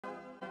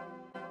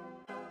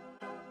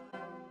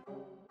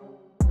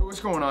What's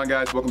going on,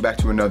 guys? Welcome back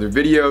to another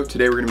video.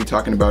 Today we're going to be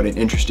talking about an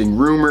interesting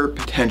rumor,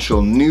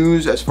 potential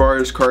news as far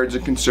as cards are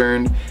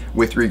concerned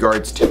with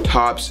regards to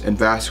Topps and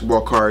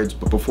basketball cards.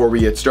 But before we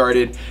get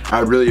started,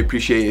 I would really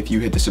appreciate if you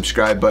hit the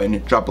subscribe button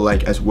and drop a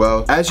like as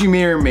well. As you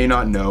may or may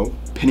not know,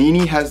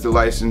 Panini has the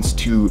license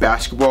to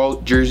basketball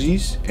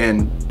jerseys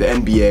and the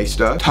NBA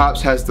stuff.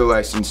 Topps has the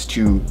license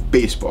to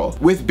baseball.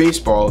 With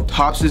baseball,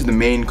 Topps is the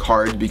main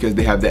card because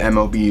they have the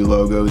MLB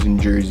logos and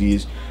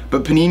jerseys.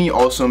 But Panini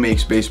also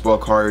makes baseball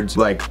cards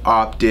like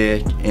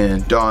Optic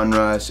and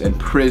Donruss and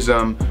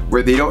Prizm,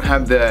 where they don't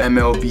have the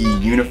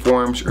MLB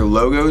uniforms or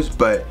logos,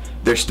 but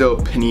they're still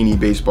Panini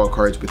baseball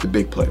cards with the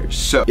big players.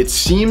 So it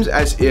seems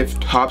as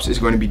if Topps is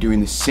going to be doing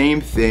the same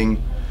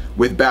thing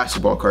with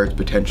basketball cards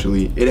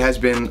potentially. It has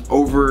been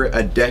over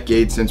a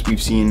decade since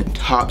we've seen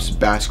Topps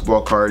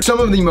basketball cards. Some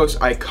of the most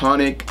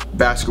iconic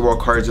basketball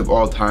cards of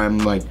all time,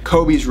 like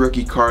Kobe's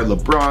rookie card,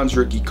 LeBron's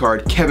rookie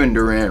card, Kevin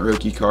Durant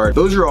rookie card.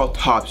 Those are all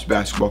Topps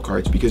basketball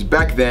cards because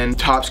back then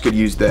Topps could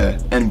use the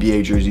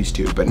NBA jerseys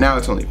too, but now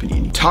it's only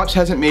Panini. Topps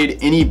hasn't made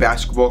any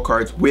basketball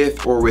cards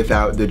with or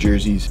without the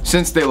jerseys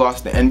since they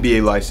lost the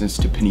NBA license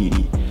to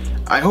Panini.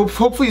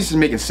 Hopefully this is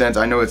making sense.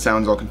 I know it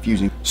sounds all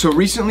confusing. So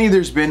recently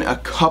there's been a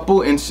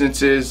couple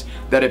instances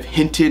that have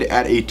hinted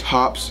at a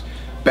Topps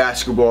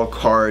basketball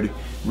card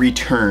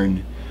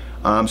return.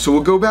 So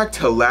we'll go back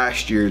to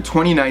last year,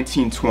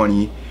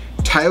 2019-20.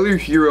 Tyler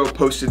Hero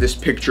posted this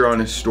picture on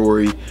his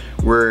story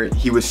where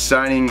he was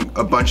signing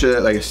a bunch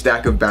of, like a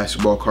stack of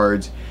basketball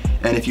cards.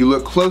 And if you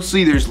look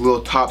closely, there's a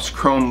little Topps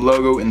Chrome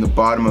logo in the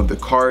bottom of the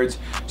cards,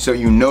 so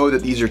you know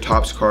that these are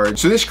Topps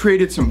cards. So this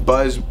created some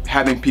buzz,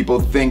 having people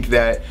think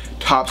that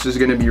Topps is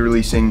gonna be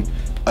releasing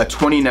a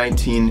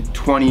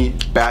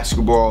 2019-20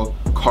 basketball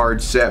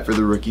card set for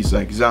the rookies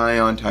like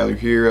Zion, Tyler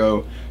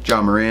Hero, Ja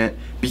Morant,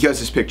 because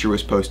this picture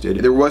was posted.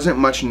 There wasn't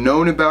much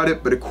known about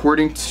it, but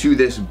according to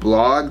this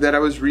blog that I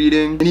was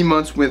reading, many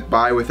months went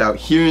by without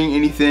hearing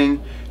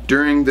anything.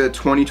 During the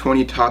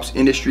 2020 Topps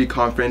Industry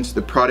Conference,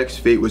 the product's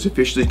fate was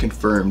officially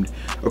confirmed.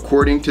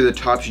 According to the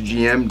Topps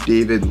GM,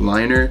 David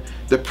Liner,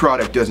 the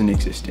product doesn't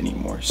exist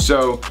anymore.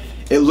 So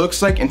it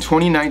looks like in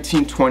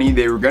 2019-20,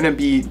 they were gonna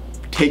be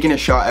taking a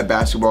shot at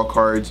basketball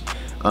cards,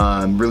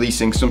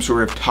 releasing some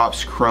sort of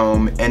Topps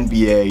Chrome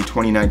NBA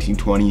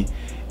 2019-20,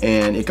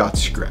 and it got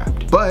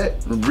scrapped. But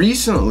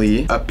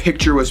recently, a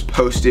picture was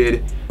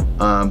posted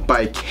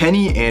by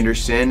Kenny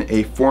Anderson,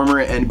 a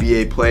former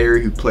NBA player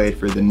who played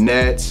for the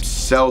Nets,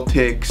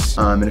 Celtics,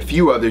 and a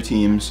few other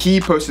teams.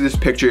 He posted this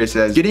picture. It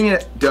says, "Getting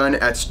it done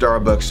at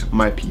Starbucks,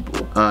 my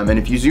people." And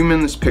if you zoom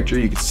in this picture,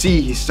 you can see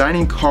he's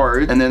signing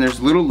cards, and then there's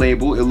a little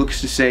label. It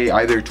looks to say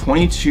either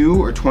 22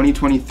 or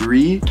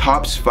 2023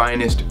 Topps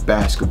Finest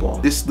Basketball.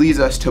 This leads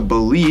us to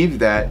believe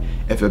that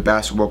if a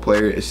basketball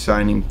player is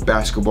signing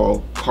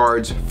basketball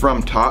cards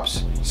from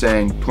Topps,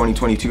 saying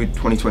 2022,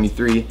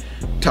 2023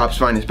 Topps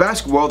Finest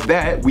Basketball,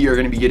 that we are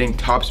going to be getting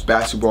Topps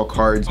basketball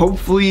cards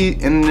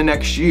hopefully in the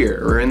next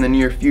year or in the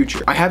near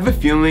future. I have a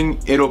feeling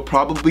it'll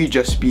probably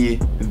just be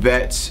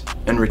vets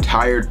and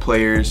retired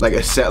players, like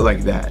a set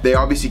like that. They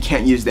obviously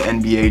can't use the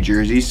NBA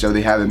jerseys, so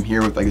they have them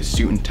here with like a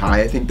suit and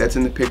tie. I think that's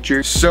in the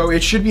picture. So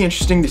it should be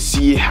interesting to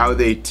see how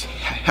they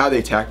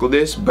tackle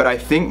this, but I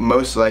think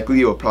most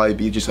likely it will probably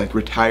be just like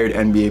retired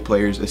NBA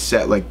players, a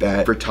set like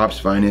that for Topps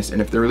Finest.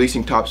 And if they're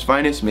releasing Topps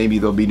Finest, maybe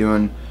they'll be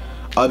doing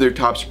other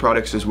Topps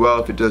products as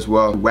well if it does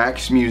well.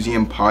 Wax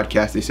Museum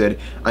podcast, they said,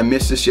 "I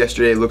missed this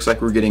yesterday. It looks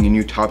like we're getting a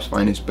new Topps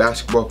Finest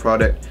basketball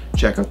product.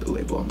 Check out the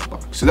label on the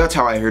box." So that's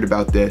how I heard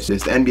about this. The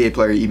NBA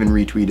player even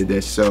retweeted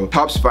this. So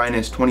Topps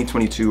Finest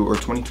 2022 or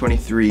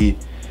 2023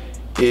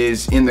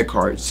 is in the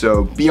cards,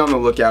 so be on the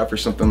lookout for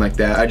something like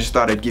that. I just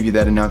thought I'd give you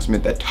that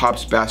announcement that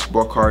Topps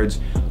basketball cards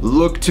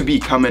look to be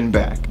coming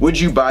back. Would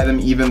you buy them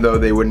even though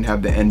they wouldn't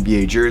have the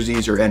NBA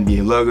jerseys or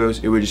NBA logos?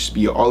 It would just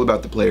be all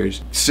about the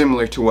players,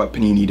 similar to what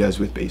Panini does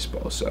with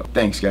baseball. So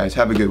thanks, guys.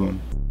 Have a good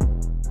one.